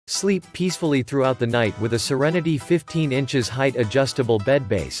Sleep peacefully throughout the night with a Serenity 15 inches height adjustable bed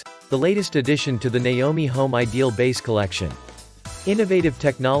base, the latest addition to the Naomi Home idealBase collection. Innovative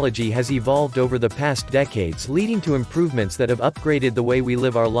technology has evolved over the past decades, leading to improvements that have upgraded the way we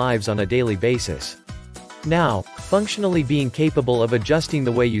live our lives on a daily basis. Now, functionally being capable of adjusting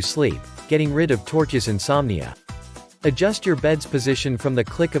the way you sleep, getting rid of torturous insomnia. Adjust your bed's position from the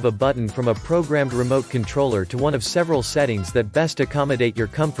click of a button from a programmed remote controller to one of several settings that best accommodate your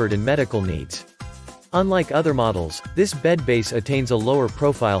comfort and medical needs. Unlike other models, this bed base attains a lower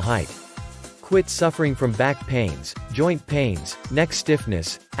profile height. Quit suffering from back pains, joint pains, neck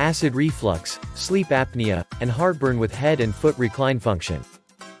stiffness, acid reflux, sleep apnea, and heartburn with head and foot recline function.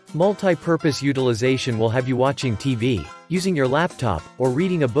 Multi-purpose utilization will have you watching TV, using your laptop, or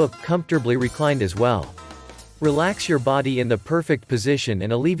reading a book comfortably reclined as well. Relax your body in the perfect position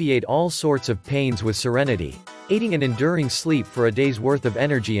and alleviate all sorts of pains with Serenity, aiding in enduring sleep for a day's worth of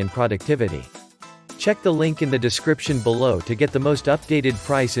energy and productivity. Check the link in the description below to get the most updated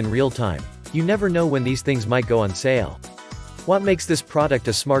price in real time. You never know when these things might go on sale. What makes this product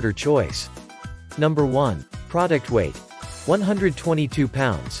a smarter choice? Number 1. Product weight. 122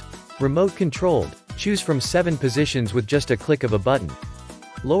 pounds. Remote controlled, choose from 7 positions with just a click of a button.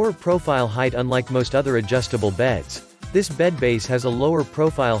 Lower profile height. Unlike most other adjustable beds, this bed base has a lower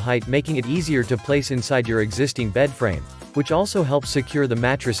profile height, making it easier to place inside your existing bed frame, which also helps secure the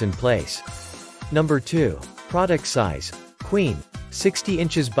mattress in place. Number 2. Product size. Queen. 60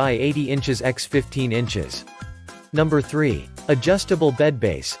 inches by 80 inches x 15 inches. Number 3. Adjustable bed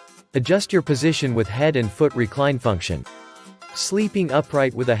base. Adjust your position with head and foot recline function. Sleeping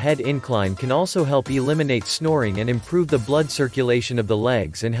upright with a head incline can also help eliminate snoring and improve the blood circulation of the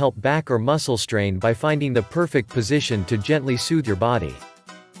legs and help back or muscle strain by finding the perfect position to gently soothe your body.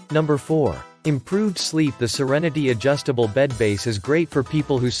 Number 4. Improved sleep. The Serenity adjustable bed base is great for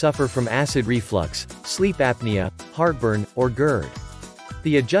people who suffer from acid reflux, sleep apnea, heartburn, or GERD.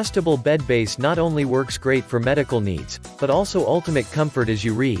 The adjustable bed base not only works great for medical needs, but also ultimate comfort as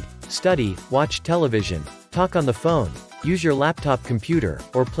you read, study, watch television, talk on the phone, use your laptop computer,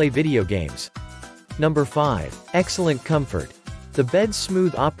 or play video games. Number 5. Excellent comfort. The bed's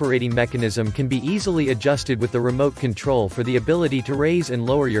smooth operating mechanism can be easily adjusted with the remote control for the ability to raise and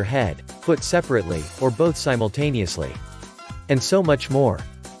lower your head, foot separately, or both simultaneously. And so much more.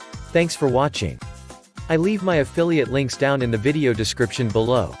 Thanks for watching. I leave my affiliate links down in the video description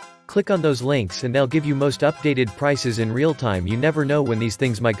below. Click on those links and they'll give you most updated prices in real time. You never know when these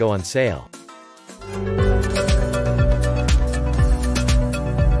things might go on sale.